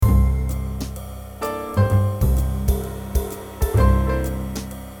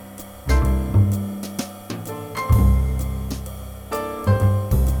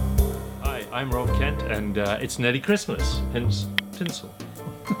and it's nearly Christmas, hence tinsel.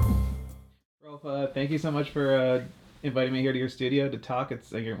 Rolf, thank you so much for inviting me here to your studio to talk.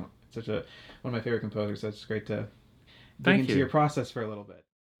 You're such one of my favorite composers, so it's great to dig into your process for a little bit.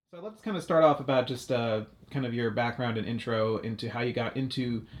 So let's kind of start off about just kind of your background and intro into how you got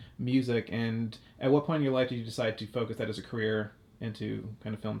into music, and at what point in your life did you decide to focus that as a career into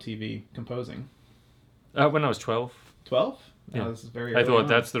kind of film, TV, composing? When I was 12. 12? Yeah. Oh, this is very I early thought on.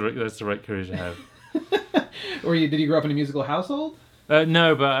 that's the right career to have. Did you grow up in a musical household?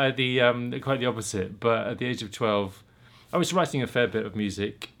 No, but quite the opposite. But at the age of 12, I was writing a fair bit of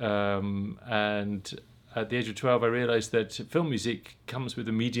music, and at the age of 12, I realised that film music comes with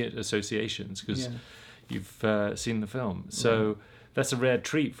immediate associations because you've seen the film. So that's a rare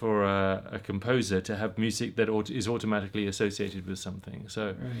treat for a composer to have music that is automatically associated with something.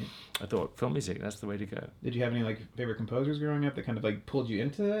 So I thought, film music, that's the way to go. Did you have any favorite composers growing up that kind of pulled you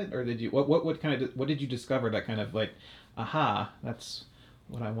into it, or did you what did you discover that kind of aha, that's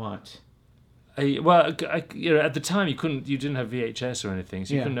what I want? At the time you didn't have VHS or anything,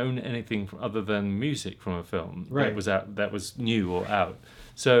 so you couldn't own anything other than music from a film that was out, that was new or out.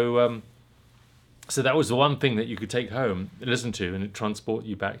 So that was the one thing that you could take home, listen to, and it transport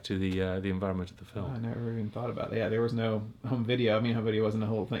you back to the environment of the film. Oh, I never even thought about it. Yeah, there was no home video. I mean, home video wasn't a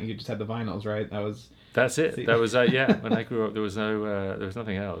whole thing. You just had the vinyls, right? That's it. That was when I grew up. There was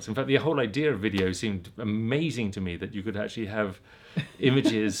nothing else. In fact, the whole idea of video seemed amazing to me, that you could actually have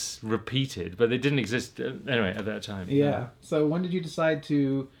images repeated, but they didn't exist anyway at that time. Yeah. So when did you decide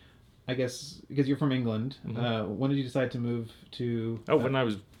to? I guess because you're from England. Mm-hmm. When did you decide to move to? When I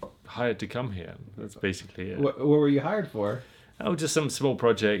was hired to come here. That's basically it. What were you hired for? Oh, just some small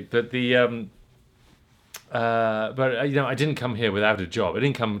project. But I didn't come here without a job. I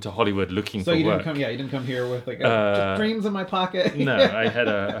didn't come to Hollywood looking for work. You didn't come here with just dreams in my pocket. No, I had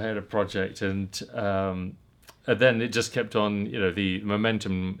a project, and then it just kept on. The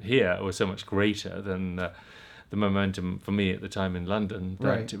momentum here was so much greater than the momentum for me at the time in London.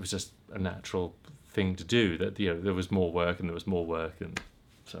 That it was just a natural thing to do. That there was more work, and there was more work, and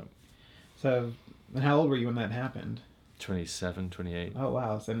so. So, and how old were you when that happened? 27, 28. Oh,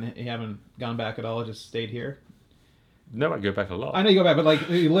 wow. So you haven't gone back at all, just stayed here? No, I go back a lot. I know you go back, but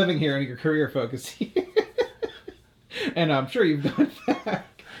you're living here and your career focus here. And I'm sure you've gone back.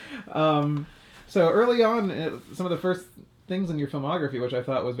 So early on, some of the first things in your filmography, which I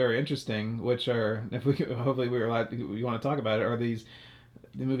thought was very interesting, which are, hopefully we were allowed, you want to talk about it, are the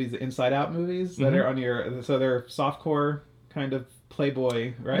movies, the Inside Out movies that are on your, so they're softcore kind of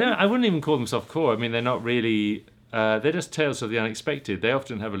Playboy, right? No, I wouldn't even call them softcore. I mean, they're not really. They're just tales of the unexpected. They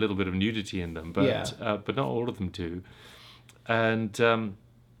often have a little bit of nudity in them, but not all of them do. And that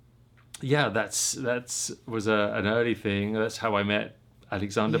was an early thing. That's how I met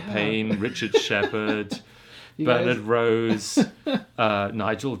Alexander Payne, Richard Shepard, Bernard Rose,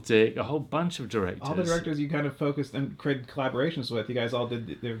 Nigel Dick, a whole bunch of directors. All the directors you kind of focused and created collaborations with. You guys all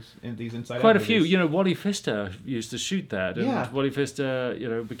did these Inside Out quite a movies. few. Wally Pfister used to shoot that, and Wally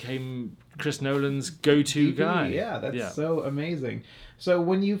Pfister, became Chris Nolan's go-to guy. Yeah, that's so amazing. So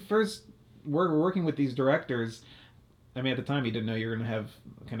when you first were working with these directors, I mean, at the time you didn't know you were going to have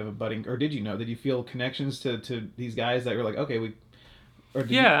kind of a budding, or did you know? Did you feel connections to these guys that were like, okay, we?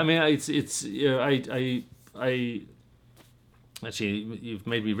 I mean, I actually, you've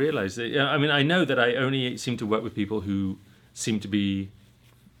made me realize that. I mean, I know that I only seem to work with people who seem to be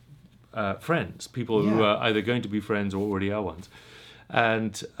friends, people who are either going to be friends or already are ones,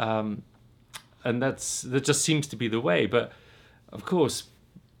 and that just seems to be the way. But of course,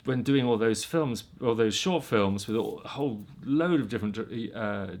 when doing all those films, all those short films with a whole load of different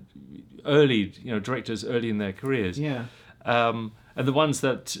early, directors early in their careers, and the ones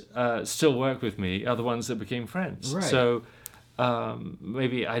that still work with me are the ones that became friends. Right. So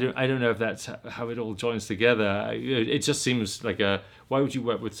maybe I don't know if that's how it all joins together. It just seems like why would you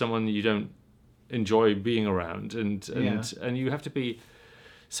work with someone you don't enjoy being around, and you have to be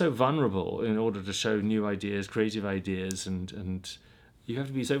so vulnerable in order to show new ideas, creative ideas, and you have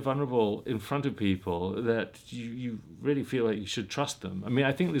to be so vulnerable in front of people that you really feel like you should trust them. I mean,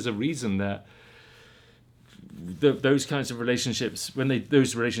 I think there's a reason that those kinds of relationships, when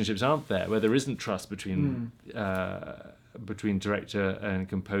those relationships aren't there, where there isn't trust between director and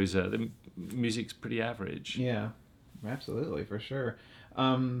composer, the music's pretty average. Yeah, absolutely, for sure.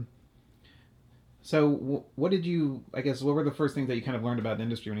 So what were the first things that you kind of learned about the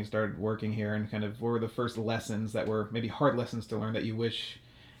industry when you started working here, and kind of what were the first lessons that were maybe hard lessons to learn that you wish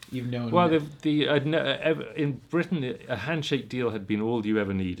you've known? Well, in Britain, a handshake deal had been all you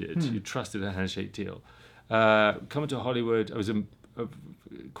ever needed. You trusted a handshake deal. Coming to Hollywood, I was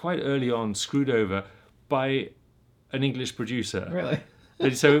quite early on screwed over by an English producer. Really?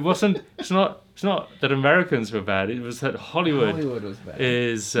 And so it wasn't. It's not that Americans were bad. It was that Hollywood was bad.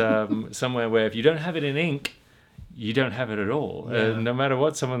 is somewhere where if you don't have it in ink, you don't have it at all. Yeah. And no matter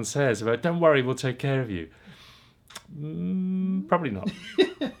what someone says about, don't worry, we'll take care of you. Probably not.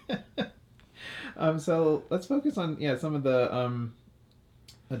 So let's focus on some of the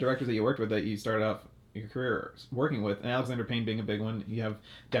directors that you worked with that you started off your career working with, and Alexander Payne being a big one. You have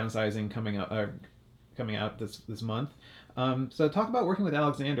Downsizing coming out this month. So talk about working with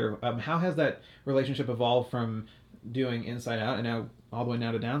Alexander. How has that relationship evolved from doing Inside Out and now all the way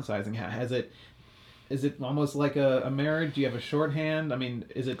now to Downsizing? Is it almost like a marriage? Do you have a shorthand? I mean,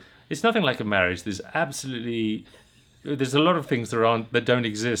 is it? It's nothing like a marriage. There's a lot of things that don't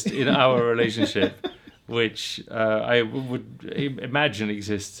exist in our relationship, which I would imagine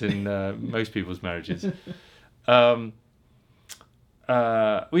exists in most people's marriages.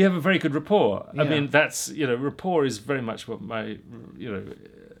 We have a very good rapport. Yeah. I mean, that's, rapport is very much what my,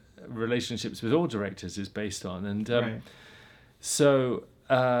 relationships with all directors is based on. And Right. so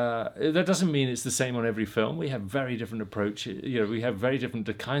that doesn't mean it's the same on every film. We have very different approaches. We have very different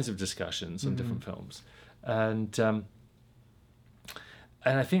kinds of discussions on different films. And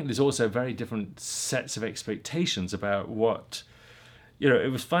I think there's also very different sets of expectations about what,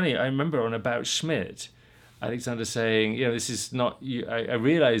 it was funny. I remember on About Schmidt, Alexander saying, this is not, I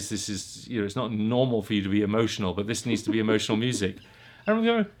realize this is, it's not normal for you to be emotional, but this needs to be emotional music. And I'm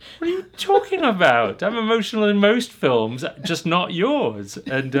going, what are you talking about? I'm emotional in most films, just not yours.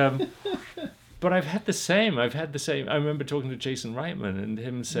 And but I've had the same. I remember talking to Jason Reitman and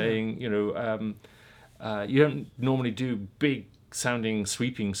him saying, you don't normally do big sounding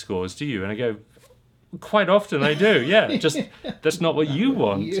sweeping scores, do you? And I go, quite often I do, yeah. Just that's not what you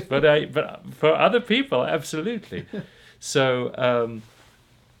want, but for other people, absolutely. So,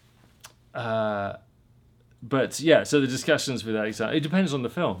 but yeah. So the discussions with Alexander, it depends on the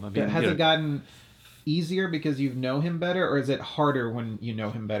film. I mean, Has it gotten easier because you know him better, or is it harder when you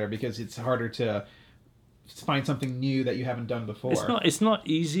know him better because it's harder to find something new that you haven't done before? It's not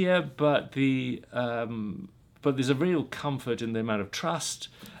easier, but but there's a real comfort in the amount of trust,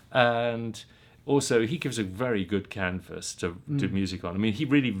 and also he gives a very good canvas to do music on. I mean, he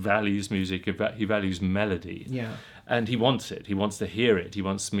really values music. He values melody. Yeah. And he wants it. He wants to hear it. He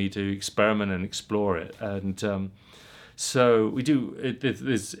wants me to experiment and explore it. And so we do.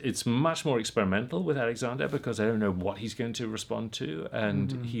 It's much more experimental with Alexander because I don't know what he's going to respond to,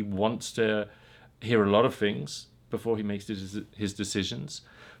 and he wants to hear a lot of things before he makes his decisions.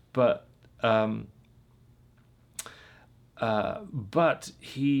 But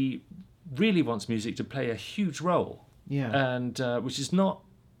he really wants music to play a huge role. Yeah. And which is not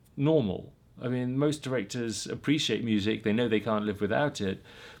normal. I mean, most directors appreciate music. They know they can't live without it,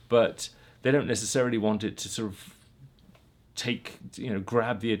 but they don't necessarily want it to sort of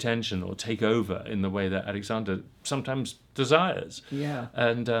grab the attention or take over in the way that Alexander sometimes desires. Yeah.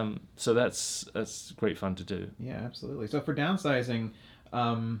 And so that's great fun to do. Yeah, absolutely. So for Downsizing,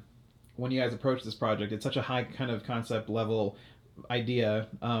 when you guys approach this project, it's such a high kind of concept level idea.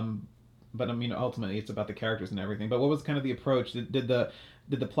 But I mean, ultimately, it's about the characters and everything. But what was kind of the approach? Did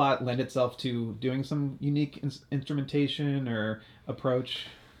the plot lend itself to doing some unique instrumentation or approach?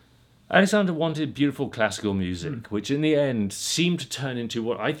 Alexander wanted beautiful classical music, which in the end seemed to turn into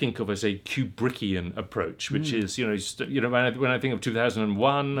what I think of as a Kubrickian approach, which is, when I think of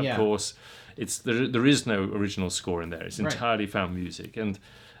 2001, of course, there is no original score in there. It's entirely found music, and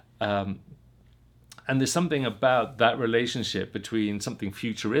there's something about that relationship between something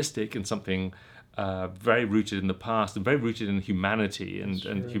futuristic and something very rooted in the past and very rooted in humanity and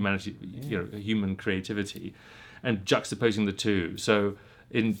humanity, human creativity, and juxtaposing the two. So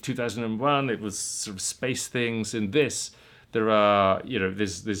in 2001, it was sort of space things. In this, there are,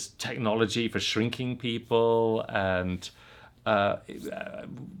 there's technology for shrinking people and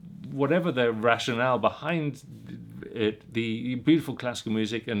whatever the rationale behind it, the beautiful classical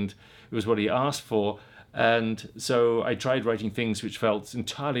music, and it was what he asked for. And so I tried writing things which felt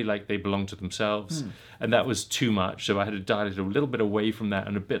entirely like they belonged to themselves, and that was too much. So I had to dial it a little bit away from that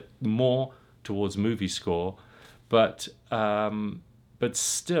and a bit more towards movie score. But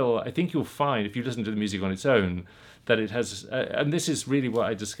still, I think you'll find, if you listen to the music on its own, that it has, and this is really what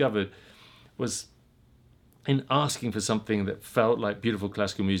I discovered, was in asking for something that felt like beautiful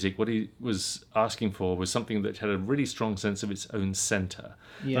classical music, what he was asking for was something that had a really strong sense of its own center.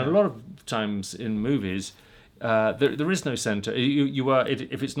 Yeah. And a lot of times in movies, there is no center.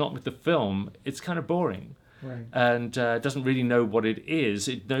 If it's not with the film, it's kind of boring. Right. and doesn't really know what it is.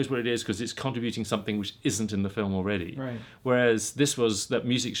 It knows what it is because it's contributing something which isn't in the film already. Right. Whereas this was that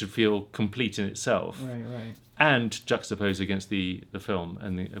music should feel complete in itself Right. Right. and juxtaposed against the film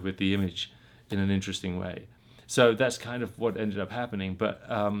and with the image in an interesting way. So that's kind of what ended up happening. But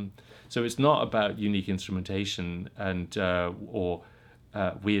so it's not about unique instrumentation and or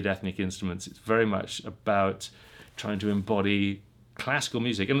weird ethnic instruments. It's very much about trying to embody classical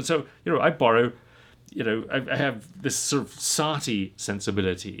music. And so, I borrow, I have this sort of Satie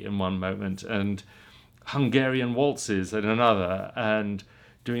sensibility in one moment and Hungarian waltzes in another, and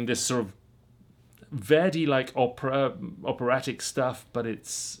doing this sort of Verdi-like operatic stuff, but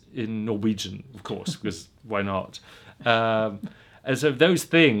it's in Norwegian, of course, because why not? And so those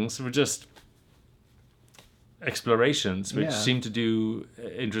things were just explorations which seem to do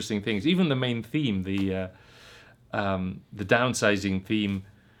interesting things. Even the main theme, the downsizing theme,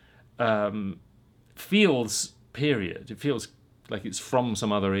 feels period. It feels like it's from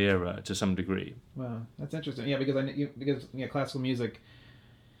some other era to some degree. Wow, that's interesting. Yeah, because classical music,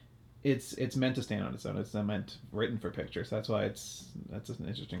 it's meant to stand on its own. It's not written for pictures. That's why that's an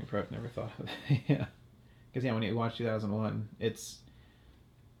interesting approach. Never thought of it. Yeah, because when you watch 2001,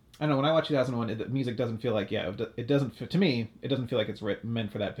 I don't know, when I watch 2001, the music doesn't feel like, it doesn't, to me, it doesn't feel like it's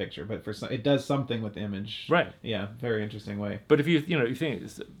meant for that picture, but it does something with the image. Right. Yeah, very interesting way. But if you think,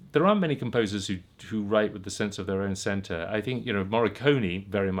 there aren't many composers who write with the sense of their own center. I think, Morricone,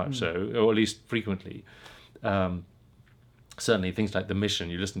 very much so, or at least frequently. Certainly things like The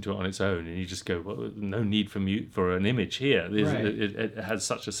Mission, you listen to it on its own and you just go, well, no need for an image here. Right. It has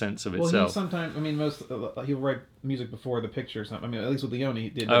such a sense of Well, itself. he sometimes, he'll write music before the picture or something. At least with Leone, he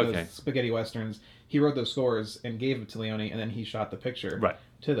did Okay. those spaghetti westerns. He wrote those scores and gave it to Leone, and then he shot the picture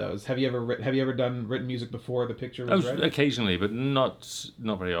to those. Have you ever written music before the picture was ready? Occasionally, but not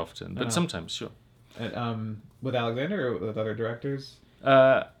very often. But sometimes, sure. With Alexander or with other directors?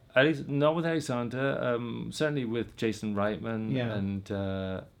 At least not with Alexander. Certainly with Jason Reitman,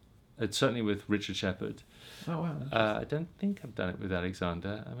 and certainly with Richard Shepard. Oh wow! I don't think I've done it with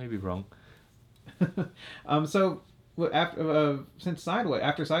Alexander. I may be wrong. So after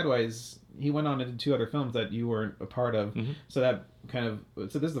Sideways, he went on and did 2 other films that you weren't a part of. Mm-hmm. So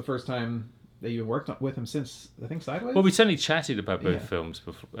this is the first time that you worked with him since, I think, Sideways. Well, we certainly chatted about both films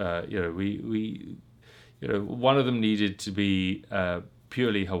before. We one of them needed to be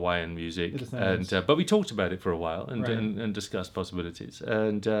purely Hawaiian music, and but we talked about it for a while and discussed possibilities.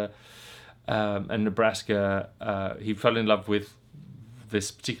 And Nebraska, he fell in love with this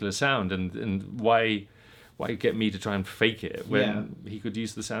particular sound, and why get me to try and fake it when he could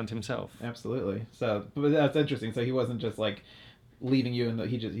use the sound himself? Absolutely. So, but that's interesting. So he wasn't just like leaving you, and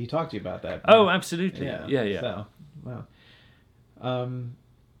he talked to you about that. Oh, absolutely. Yeah. So, wow.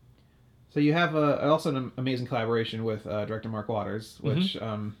 So you have also an amazing collaboration with director Mark Waters, which,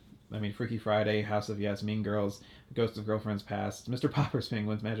 Freaky Friday, House of Yes, Mean Girls, Ghost of Girlfriends Past, Mr. Popper's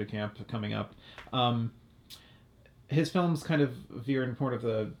Penguins, Magic Camp coming up. His films kind of veer in more of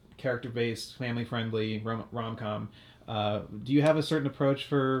the character-based, family-friendly rom-com. Do you have a certain approach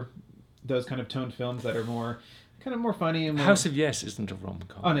for those kind of toned films that are more funny? And more... House of Yes isn't a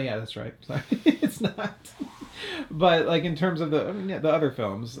rom-com. Oh, no, yeah, that's right. Sorry. It's not. But like in terms of the other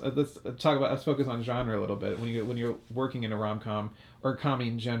films, let's focus on genre a little bit. When you're working in a rom-com or comedy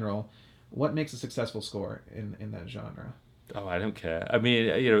in general, what makes a successful score in that genre? Oh, I don't care. I mean,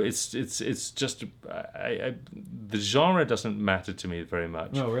 it's just the genre doesn't matter to me very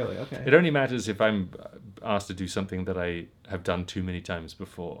much. Oh, really? Okay. It only matters if I'm asked to do something that I have done too many times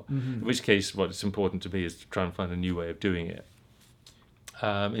before. Mm-hmm. In which case, what's important to me is to try and find a new way of doing it.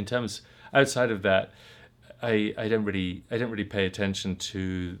 In terms outside of that, I don't really pay attention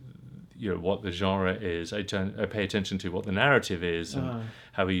to what the genre is. I pay attention to what the narrative is and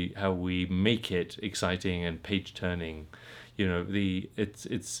how we make it exciting and page turning.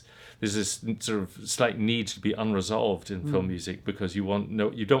 There's this sort of slight need to be unresolved in film music because you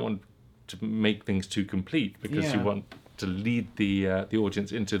don't want to make things too complete because you want to lead the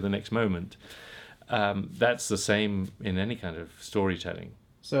audience into the next moment. That's the same in any kind of storytelling.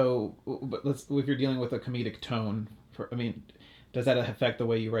 So, but if you're dealing with a comedic tone, does that affect the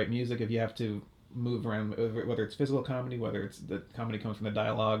way you write music? If you have to move around, whether it's physical comedy, whether it's the comedy comes from the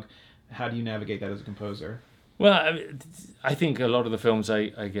dialogue, how do you navigate that as a composer? Well, I think a lot of the films I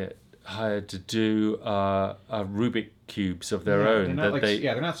get hired to do are Rubik cubes of their own.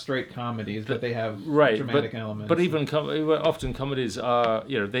 They're not straight comedies, but they have dramatic elements. But even often comedies are,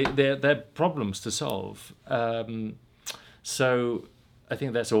 they're problems to solve. So I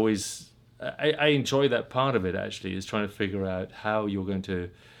think that's always, I enjoy that part of it actually, is trying to figure out how you're going to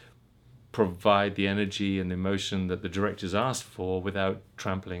provide the energy and emotion that the director's asked for without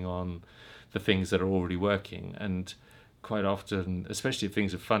trampling on the things that are already working. And quite often, especially if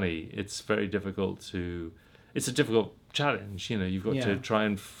things are funny, it's very difficult to. It's a difficult challenge. You've got to try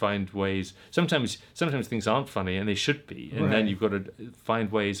and find ways. Sometimes things aren't funny and they should be, and then you've got to find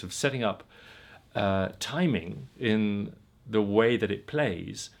ways of setting up timing in the way that it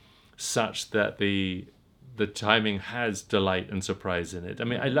plays, such that the timing has delight and surprise in it. I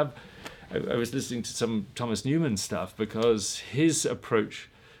mean, I was listening to some Thomas Newman stuff because his approach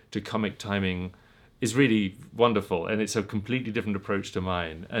to comic timing is really wonderful, and it's a completely different approach to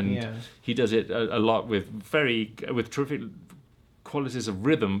mine. And he does it a lot with terrific qualities of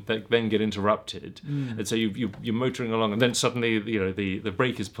rhythm that then get interrupted, and so you're motoring along, and then suddenly the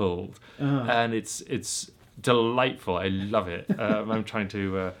brake is pulled, and it's delightful. I love it. I'm trying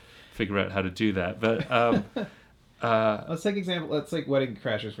to figure out how to do that, but. Let's take Wedding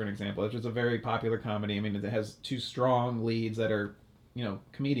Crashers for an example, which is a very popular comedy. I mean, it has two strong leads that are,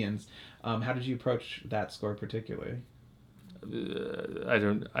 comedians. How did you approach that score particularly? I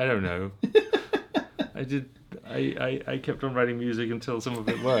don't know. I kept on writing music until some of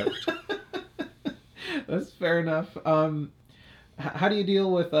it worked. That's fair enough. How do you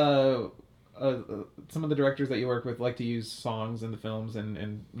deal with some of the directors that you work with like to use songs in the films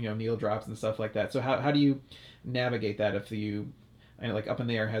and needle drops and stuff like that? So how do you navigate that like Up in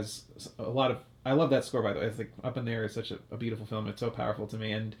the Air has a lot of. I love that score, by the way. I think Up in the Air is such a beautiful film. It's so powerful to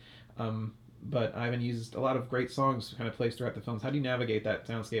me, and but Ivan used a lot of great songs kind of placed throughout the films. How do you navigate that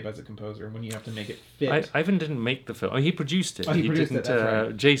soundscape as a composer when you have to make it fit? Ivan didn't make the film. He produced it. He produced didn't, it. That's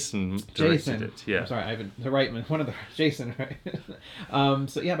right. Jason directed it. Yeah. I'm sorry, Ivan, the Reitman, one of the Jason, right?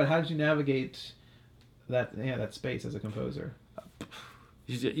 But how did you navigate that space as a compozer?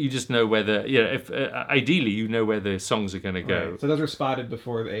 You just know whether if ideally you know where the songs are going to go. Right. So those are spotted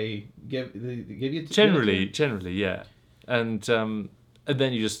before they give you. Generally, yeah, and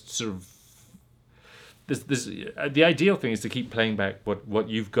then you just sort of. This the ideal thing is to keep playing back what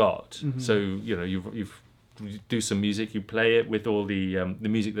you've got. Mm-hmm. So you do some music, you play it with all the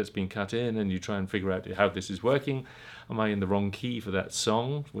music that's been cut in, and you try and figure out how this is working. Am I in the wrong key for that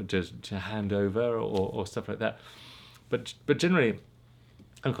song to hand over or stuff like that? But generally.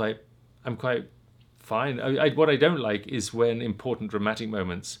 I'm quite fine. What I don't like is when important dramatic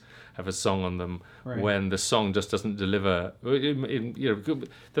moments have a song on them, when the song just doesn't deliver.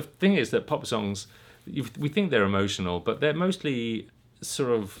 The thing is that pop songs, we think they're emotional, but they're mostly sort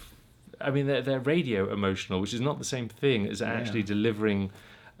of. I mean, they're radio emotional, which is not the same thing as actually delivering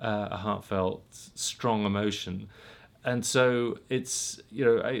a heartfelt, strong emotion. And so it's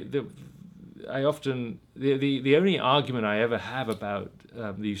I often the only argument I ever have about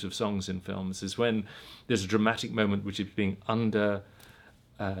the use of songs in films is when there's a dramatic moment which is being under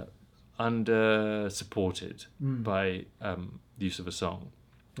supported by the use of a song.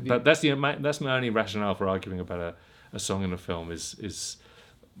 But that's my only rationale for arguing about a song in a film is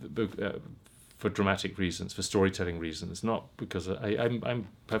for dramatic reasons, for storytelling reasons, not because I'm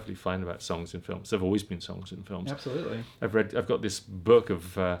perfectly fine about songs in films. There've always been songs in films. Absolutely. I've got this book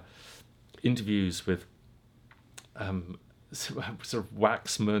of interviews with sort of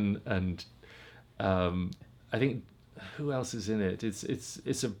Waxman and I think who else is in it?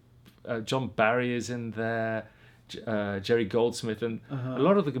 It's a John Barry is in there, Jerry Goldsmith, and a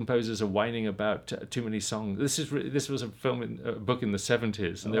lot of the composers are whining about too many songs. This was a book in the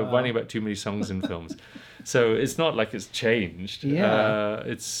 70s, and they were whining about too many songs in films. So it's not like it's changed. Yeah,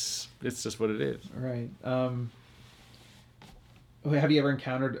 it's just what it is. Right. Have you ever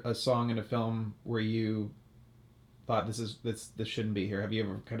encountered a song in a film where you thought this shouldn't be here? Have you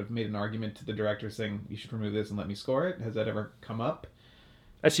ever kind of made an argument to the director saying you should remove this and let me score it? Has that ever come up?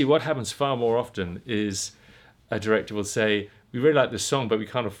 Actually, what happens far more often is a director will say, "We really like this song, but we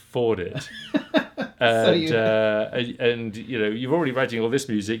can't afford it." And you're already writing all this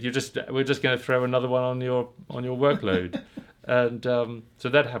music. We're just going to throw another one on your workload, and so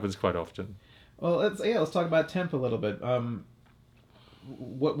that happens quite often. Well, let's talk about temp a little bit.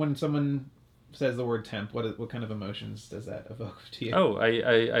 When someone says the word temp, what kind of emotions does that evoke to you? Oh,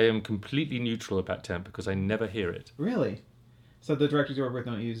 I am completely neutral about temp because I never hear it. Really? So the directors you work with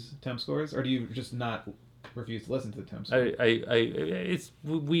don't use temp scores, or do you just not refuse to listen to the temp scores?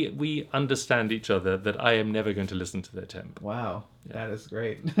 We understand each other that I am never going to listen to their temp. Wow, that is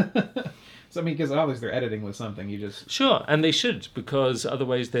great. So I mean, because obviously they're editing with something, you just sure, and they should, because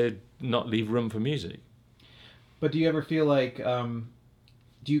otherwise they'd not leave room for music. But do you ever feel like can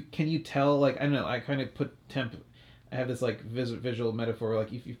you tell, like, I don't know, I kind of put temp, I have this like visual metaphor,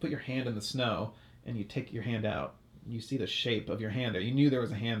 like if you put your hand in the snow and you take your hand out, you see the shape of your hand there. You knew there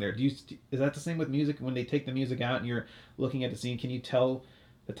was a hand there. Is that the same with music? When they take the music out and you're looking at the scene, can you tell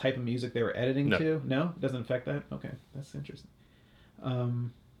the type of music they were editing No. to? No, it doesn't affect that. Okay, that's interesting.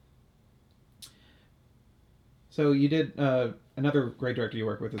 So you did another great director you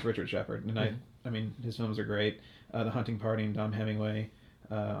work with is Richard Shepard, and I mean his films are great. The Hunting Party and Dom Hemingway,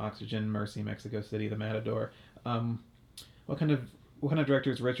 Oxygen, Mercy, Mexico City, The Matador. What kind of director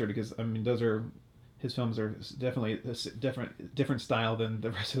is Richard? Because I mean his films are definitely a different style than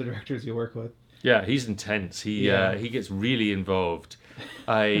the rest of the directors you work with. Yeah, he's intense. He gets really involved.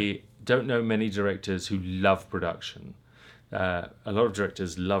 I don't know many directors who love production. A lot of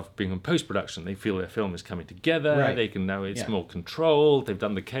directors love being in post-production. They feel their film is coming together. Right. They can now it's more controlled. They've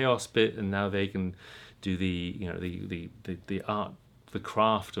done the chaos bit, and now they can do the art, the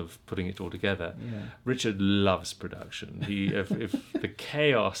craft of putting it all together. Yeah. Richard loves production. If the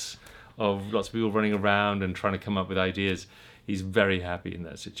chaos of lots of people running around and trying to come up with ideas, he's very happy in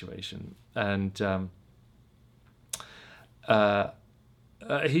that situation. And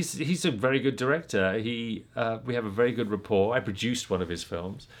he's a very good director. We have a very good rapport. I produced one of his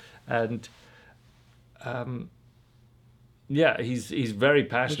films, and he's very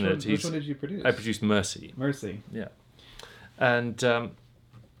passionate. Which one did you produce? I produced Mercy. Mercy. Yeah, and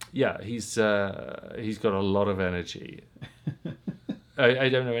he's got a lot of energy. I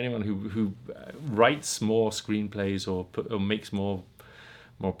don't know anyone who writes more screenplays or makes more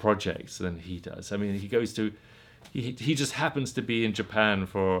projects than he does. I mean, he goes to. He just happens to be in Japan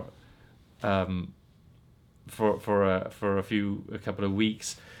for a couple of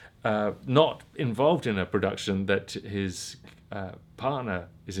weeks, not involved in a production that his partner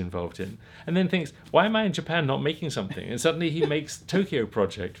is involved in, and then thinks, why am I in Japan not making something? And suddenly he makes Tokyo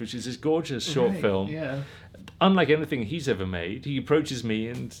Project, which is this gorgeous short film. Yeah. Unlike anything he's ever made. He approaches me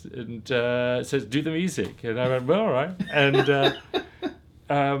and says, do the music. And I went, well, all right. And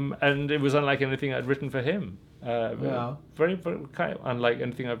it was unlike anything I'd written for him. Wow. Very, very kind of unlike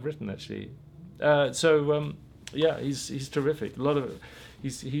anything I've written, actually. He's terrific. A lot of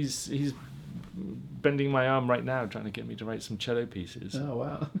he's bending my arm right now, trying to get me to write some cello pieces. Oh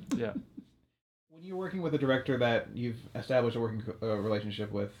wow. Yeah. When you're working with a director that you've established a working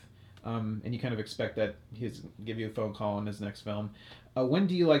relationship with, and you kind of expect that he's give you a phone call on his next film, when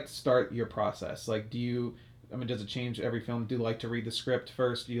do you like to start your process? Like, does it change every film? Do you like to read the script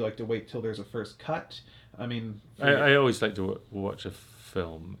first? Do you like to wait till there's a first cut? I mean, I always like to watch a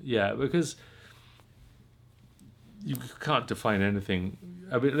film, because you can't define anything.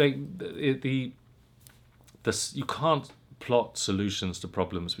 I mean, like you can't plot solutions to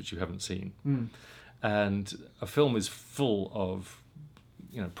problems which you haven't seen, and a film is full of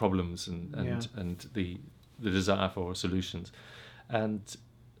problems and the desire for solutions, and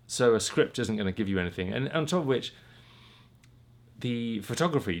so a script isn't going to give you anything. And on top of which, the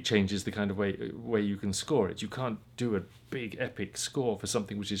photography changes the kind of way you can score it. You can't do a big epic score for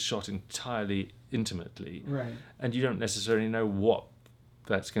something which is shot entirely intimately, right? And you don't necessarily know what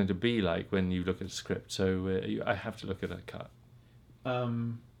that's going to be like when you look at a script. So I have to look at a cut.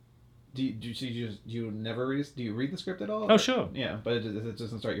 Do you never read? Do you read the script at all? Oh, sure. Yeah, but it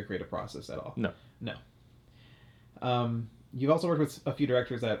doesn't start your creative process at all. No. You've also worked with a few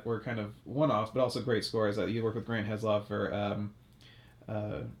directors that were kind of one-offs, but also great scores. You worked with Grant Heslov for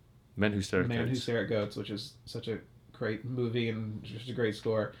Men Who Stare at Goats, which is such a great movie and just a great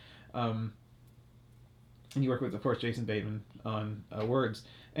score. And you work with, of course, Jason Bateman on Words.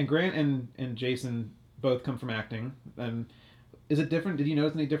 And Grant and Jason both come from acting. Is it different? Did you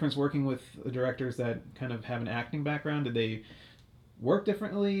notice any difference working with directors that kind of have an acting background? Did they work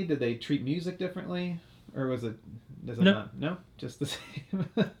differently? Did they treat music differently? Or does it no. not? No? Just the same?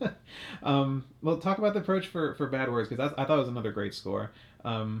 Well, talk about the approach for Bad Words, because I thought it was another great score.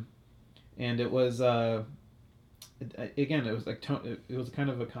 And it was... again, it was like it was kind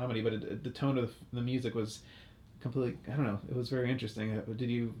of a comedy, but the tone of the music was completely, I don't know, it was very interesting.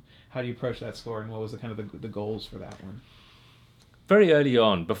 How do you approach that score, and what was the kind of the goals for that one? Very early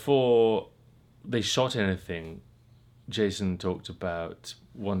on, before they shot anything, Jason talked about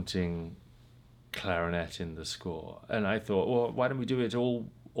wanting clarinet in the score, and I thought, well, why don't we do it all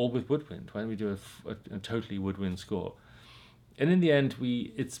with woodwind? Why don't we do a totally woodwind score? And in the end,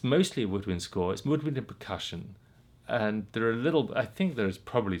 it's mostly a woodwind score. It's woodwind and percussion. And I think there's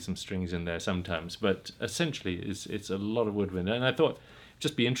probably some strings in there sometimes, but essentially it's a lot of woodwind. And I thought it'd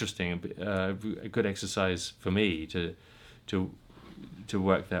just be interesting, a good exercise for me to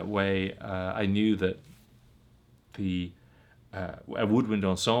work that way. I knew that a woodwind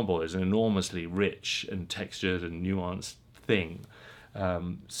ensemble is an enormously rich and textured and nuanced thing.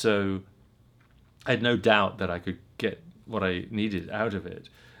 So I had no doubt that I could get what I needed out of it.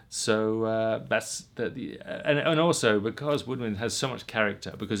 So that's that. And also because woodwind has so much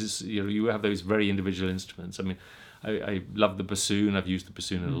character, because it's you have those very individual instruments. I mean, I love the bassoon. I've used the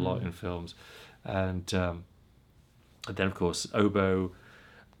bassoon a lot in films, and then of course oboe.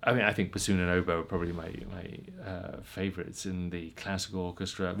 I mean, I think bassoon and oboe are probably my favourites in the classical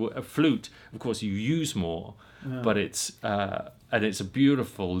orchestra. Well, a flute, of course, you use more, but it's and it's a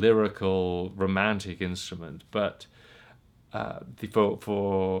beautiful, lyrical, romantic instrument. But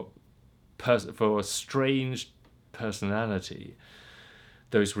for strange personality,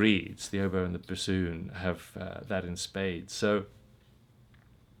 those reeds, the oboe and the bassoon, have that in spades. So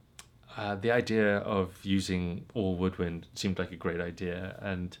the idea of using all woodwind seemed like a great idea,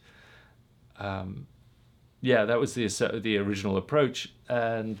 and that was the original approach.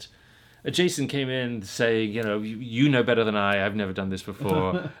 And Jason came in saying, you know better than I've never done this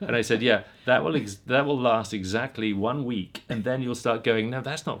before. And I said, yeah, that will last exactly 1 week, and then you'll start going, no,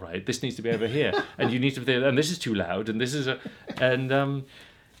 that's not right. This needs to be over here, and you need to be there, and this is too loud, and this is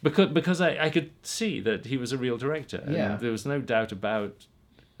because I could see that he was a real director, and there was no doubt about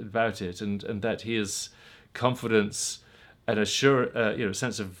it, and that his confidence and a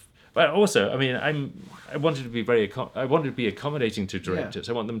sense of. But also, I mean, I wanted to be accommodating to directors.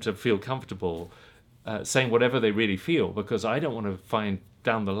 I want them to feel comfortable saying whatever they really feel, because I don't want to find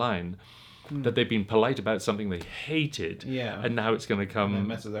down the line that they've been polite about something they hated, and now it's going to come and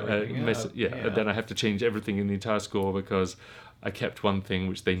messes everything up. And then I have to change everything in the entire score because I kept one thing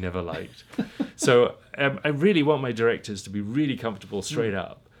which they never liked. So I really want my directors to be really comfortable straight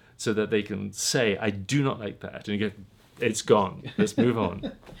up, so that they can say, I do not like that, and you go, it's gone, let's move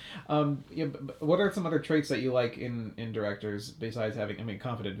on. What are some other traits that you like in directors besides having,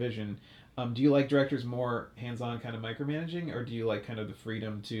 confident vision? Do you like directors more hands-on, kind of micromanaging, or do you like kind of the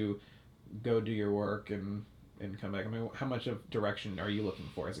freedom to go do your work and come back? I mean, how much of direction are you looking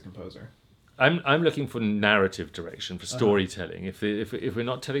for as a composer? I'm looking for narrative direction, for storytelling. If we're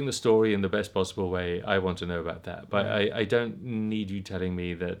not telling the story in the best possible way, I want to know about that. But I don't need you telling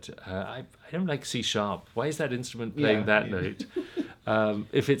me that I don't like C sharp. Why is that instrument playing that note?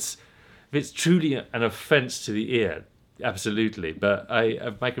 If it's truly an offense to the ear, absolutely. But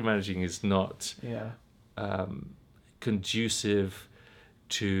micromanaging is not conducive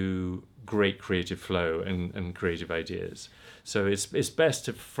to great creative flow and creative ideas. So it's best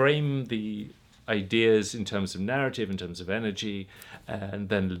to frame the ideas in terms of narrative, in terms of energy, and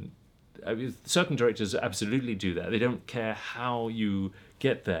then certain directors absolutely do that. They don't care how you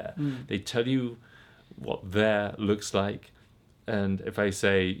get there. They tell you what there looks like. And if I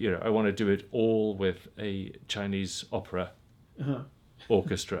say, I want to do it all with a Chinese opera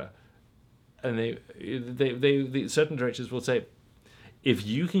orchestra, and they certain directors will say, if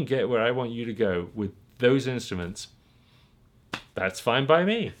you can get where I want you to go with those instruments, that's fine by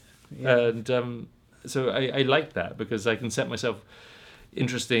me. And so I like that, because I can set myself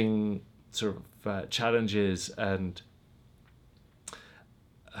interesting sort of challenges and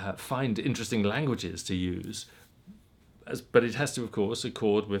find interesting languages to use. But it has to, of course,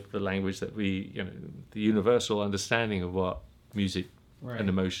 accord with the language that the universal understanding of what music and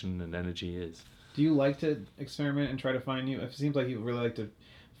emotion and energy is. Do you like to experiment and try to find It seems like you really like to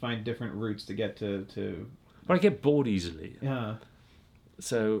find different routes to get to. But I get bored easily. Yeah.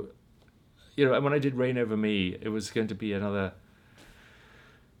 So, when I did Rain Over Me, it was going to be another.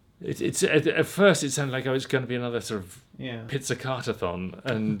 It's at first it sounded like I was going to be another sort of pizzicatathon,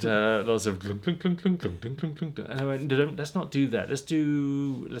 and lots of clunk clunk clunk clunk clunk clunk clunk clunk. And I went, no, let's not do that. Let's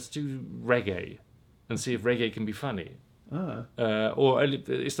do reggae, and see if reggae can be funny. Or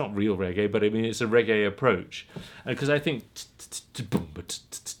it's not real reggae, but I mean it's a reggae approach, and because I think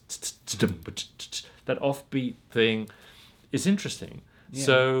that offbeat thing is interesting.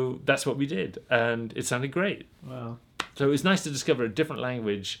 So that's what we did, and it sounded great. Wow. So it was nice to discover a different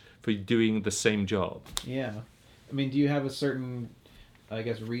language for doing the same job. Yeah. I mean, do you have a certain, I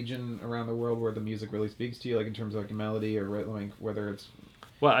guess, region around the world where the music really speaks to you, like in terms of like melody or like whether it's...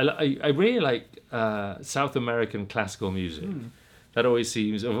 Well, I really like South American classical music. That always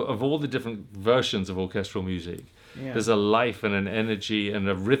seems, of all the different versions of orchestral music, there's a life and an energy and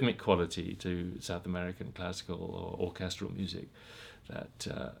a rhythmic quality to South American classical or orchestral music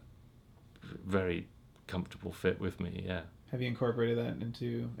that very comfortable fit with me. Have you incorporated that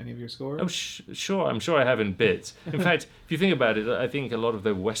into any of your scores? Oh, sure. I'm sure I have in bits. In fact, if you think about it, I think a lot of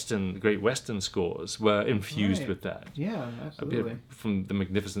the great Western scores were infused with that. Yeah, absolutely. From the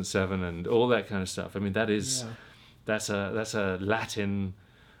Magnificent Seven and all that kind of stuff. I mean, that is that's a Latin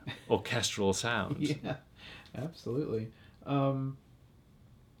orchestral sound. Yeah, absolutely.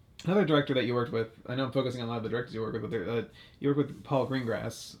 Another director that you worked with, I know I'm focusing on a lot of the directors you work with, but you worked with Paul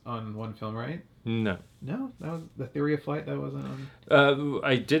Greengrass on one film, right? No. No, that was The Theory of Flight. That wasn't on.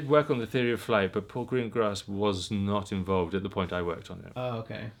 I did work on The Theory of Flight, but Paul Greengrass was not involved at the point I worked on it. Oh,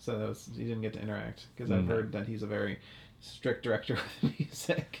 okay. So you didn't get to interact because I've heard that he's a very strict director with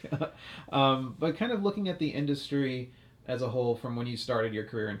music. But kind of looking at the industry as a whole from when you started your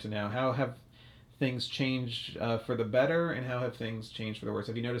career into now, how have things changed for the better, and how have things changed for the worse?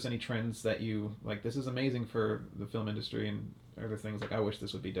 Have you noticed any trends that you like? This is amazing for the film industry, and are there things like I wish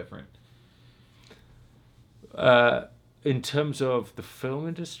this would be different? In terms of the film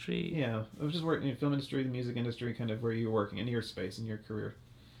industry, Yeah, I was just working in the film industry, the music industry, kind of where you're working in your space in your career.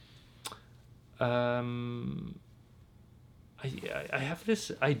 I have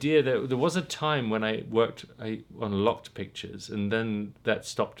this idea that there was a time when I worked on locked pictures, and then that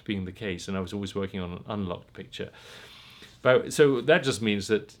stopped being the case, and I was always working on an unlocked picture. But so that just means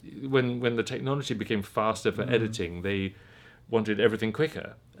that when the technology became faster for editing, they wanted everything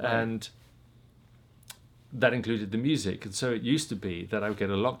quicker, and that included the music. And so it used to be that I would get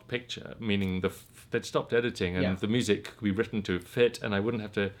a locked picture, meaning they'd stopped editing, and the music could be written to fit, and I wouldn't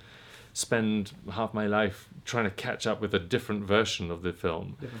have to spend half my life trying to catch up with a different version of the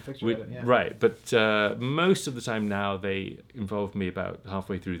film. Different picture edit, yeah. Right, but most of the time now they involve me about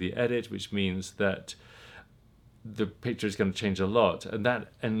halfway through the edit, which means that the picture is going to change a lot, and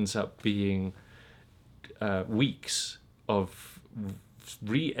that ends up being weeks of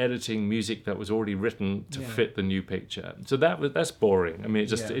re-editing music that was already written to fit the new picture. So that's boring. I mean,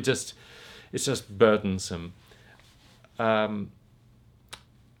 it's just burdensome.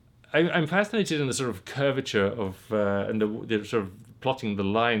 I'm fascinated in the sort of curvature of and the sort of plotting the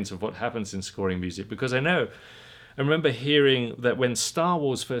lines of what happens in scoring music, because I remember hearing that when Star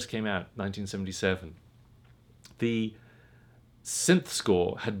Wars first came out, 1977, the synth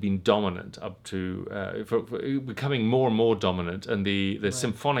score had been dominant up to for becoming more and more dominant, and the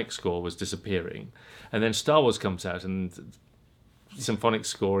symphonic score was disappearing, and then Star Wars comes out and symphonic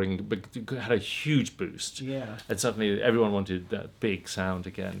scoring had a huge boost, and suddenly everyone wanted that big sound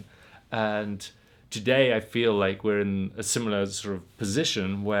again. And today I feel like we're in a similar sort of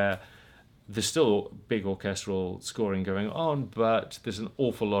position where there's still big orchestral scoring going on, but there's an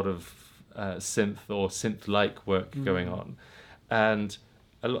awful lot of synth or synth-like work going on. And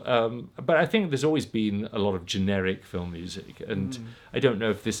but I think there's always been a lot of generic film music, and I don't know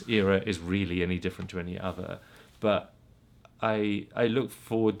if this era is really any different to any other, but I look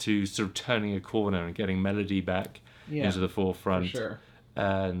forward to sort of turning a corner and getting melody back into the forefront, for sure.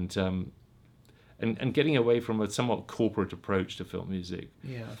 and getting away from a somewhat corporate approach to film music.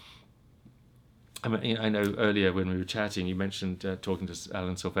 Yeah. I mean, I know earlier when we were chatting, you mentioned talking to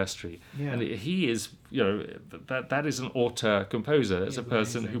Alan Silvestri, and he is, that is an auteur composer. That's a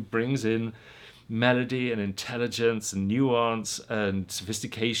person who brings in melody and intelligence and nuance and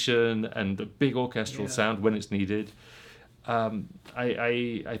sophistication and a big orchestral sound when it's needed. I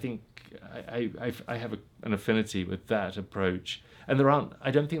think I have an affinity with that approach, and I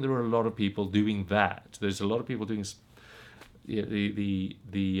don't think there are a lot of people doing that. There's a lot of people doing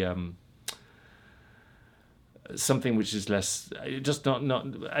something which is less, just not.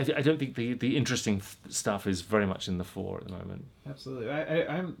 I don't think the interesting stuff is very much in the fore at the moment. Absolutely,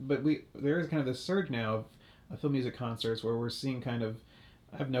 there is kind of this surge now of film music concerts where we're seeing kind of.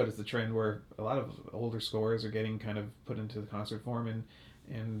 I've noticed the trend where a lot of older scores are getting kind of put into the concert form,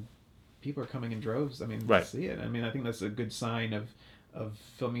 and people are coming in droves. I mean, to see it. I mean, I think that's a good sign of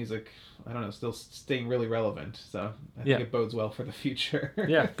film music. I don't know, still staying really relevant. So I think it bodes well for the future.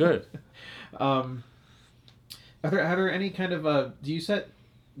 Yeah, good. Are there any kind of do you set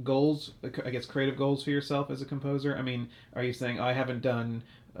goals? I guess creative goals for yourself as a composer. I mean, are you saying I haven't done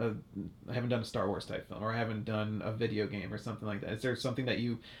a Star Wars type film, or I haven't done a video game or something like that? Is there something that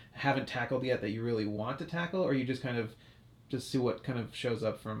you haven't tackled yet that you really want to tackle, or you just kind of just see what kind of shows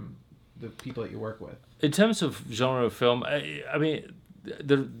up from the people that you work with? In terms of genre of film, I mean,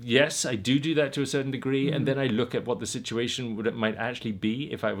 yes, I do that to a certain degree, and then I look at what the situation might actually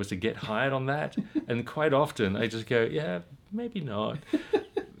be if I was to get hired on that, and quite often I just go, yeah, maybe not.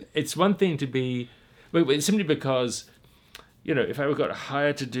 It's one thing to be, but it's simply because, if I got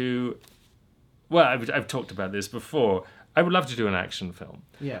hired to do, well, I've talked about this before. I would love to do an action film.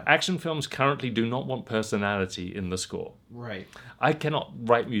 Yeah. Action films currently do not want personality in the score. Right. I cannot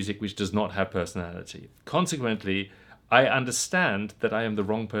write music which does not have personality. Consequently, I understand that I am the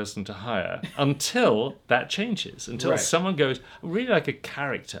wrong person to hire until that changes. Until someone goes, I really like a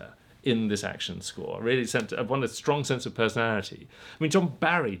character in this action score. Really, I want a strong sense of personality. I mean, John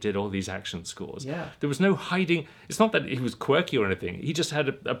Barry did all these action scores. Yeah. There was no hiding. It's not that he was quirky or anything. He just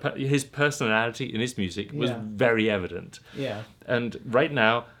had his personality in his music was very evident. Yeah. And right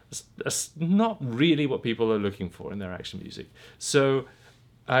now, that's not really what people are looking for in their action music. So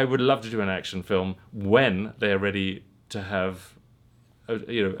I would love to do an action film when they are ready to have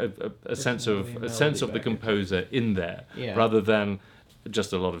a sense of the composer in there, rather than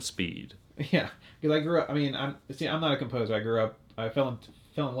just a lot of speed. Yeah, because I grew up. I mean, I'm not a composer. I fell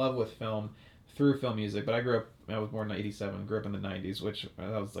in love with film through film music, but I was born in '87. Grew up in the '90s, which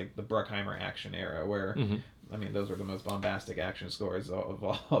that was like the Bruckheimer action era, where I mean, those were the most bombastic action scores of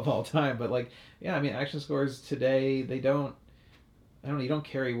all time. But like, yeah, I mean, action scores today, they don't. I don't know. You don't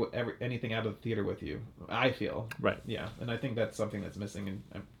carry anything out of the theater with you. I feel. Right. Yeah, and I think that's something that's missing.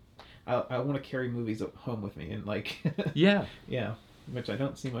 And I want to carry movies home with me, and like. Yeah. Yeah, which I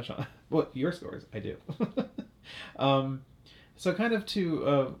don't see much on. Well, your scores, I do. So kind of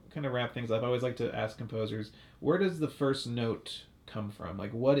to wrap things up, I always like to ask composers, where does the first note come from?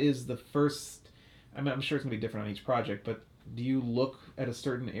 Like, what is the first? I mean, I'm sure it's gonna be different on each project, but do you look at a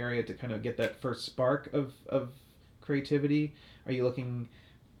certain area to kind of get that first spark of creativity? Are you looking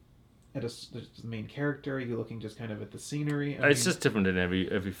at the main character? Are you looking just kind of at the scenery? It's just different in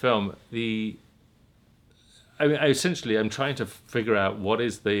every film. I'm trying to figure out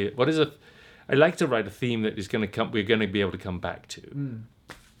I like to write a theme that is going to come. We're going to be able to come back to.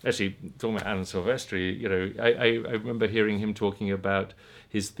 Actually, talking about Alan Silvestri, I remember hearing him talking about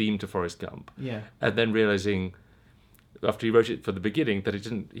his theme to Forrest Gump. Yeah. And then realizing, after he wrote it for the beginning, that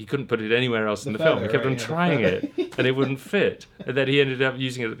he couldn't put it anywhere else in the film. He kept on trying it, and it wouldn't fit. And then he ended up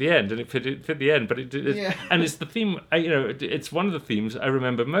using it at the end, and it fit the end. But and it's the theme. It's one of the themes I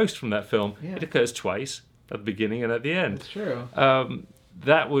remember most from that film. Yeah. It occurs twice, at the beginning and at the end. That's true.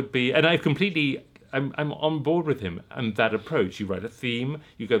 That would be, and I'm on board with him and that approach. You write a theme,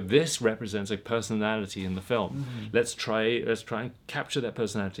 you go, this represents a personality in the film. Let's try and capture that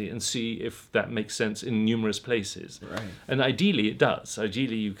personality and see if that makes sense in numerous places. Right. And ideally it does.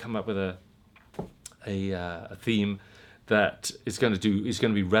 Ideally you come up with a theme that is going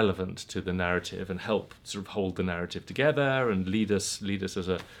to be relevant to the narrative and help sort of hold the narrative together and lead us as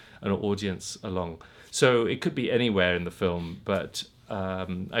an audience along. So it could be anywhere in the film, but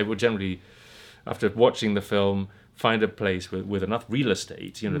I would generally, after watching the film, find a place with enough real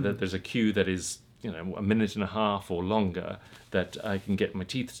estate, that there's a cue that is, a minute and a half or longer that I can get my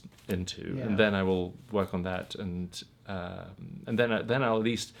teeth into, and then I will work on that, and then I'll, at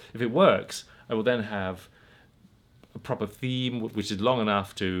least, if it works, I will then have a proper theme which is long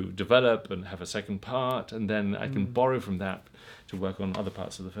enough to develop and have a second part, and then I can borrow from that to work on other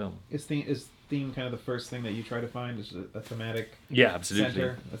parts of the film. Is theme kind of the first thing that you try to find? Is a thematic absolutely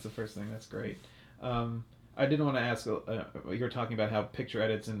center? That's the first thing. That's great. I did want to ask, you were talking about how picture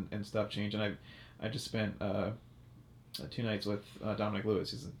edits and stuff change, and I just spent 2 nights with Dominic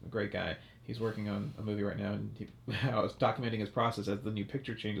Lewis. He's a great guy. He's working on a movie right now, and I was documenting his process as the new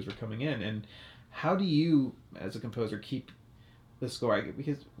picture changes were coming in. And how do you, as a composer, keep the score?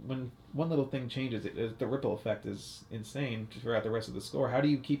 Because when one little thing changes, the ripple effect is insane throughout the rest of the score. How do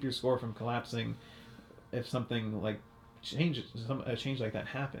you keep your score from collapsing if something like a change like that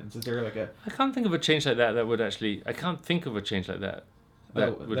happens? Is there like a? I can't think of a change like that would actually. I can't think of a change like that.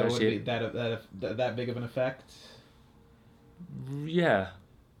 That would be that big of an effect. Yeah.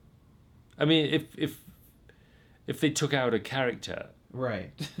 I mean, if they took out a character,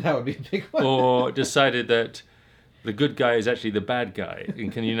 right, that would be a big one. Or decided that the good guy is actually the bad guy,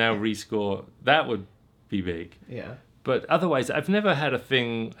 and can you now rescore? That would be big. Yeah. But otherwise, I've never had a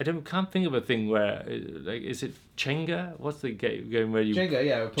thing. Can't think of a thing where, like, is it Jenga? What's the game where you Jenga?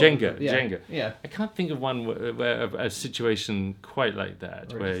 Yeah. Jenga. Yeah. I can't think of one where a situation quite like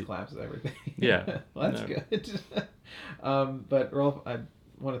that where it just collapses everything. Yeah. Well, that's good. But Rolf, I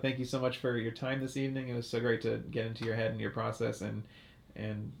want to thank you so much for your time this evening. It was so great to get into your head and your process, and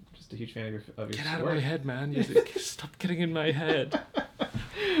just a huge fan of your Get work. Out of my head, man! Stop getting in my head.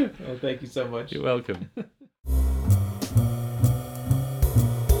 Well, thank you so much. You're welcome.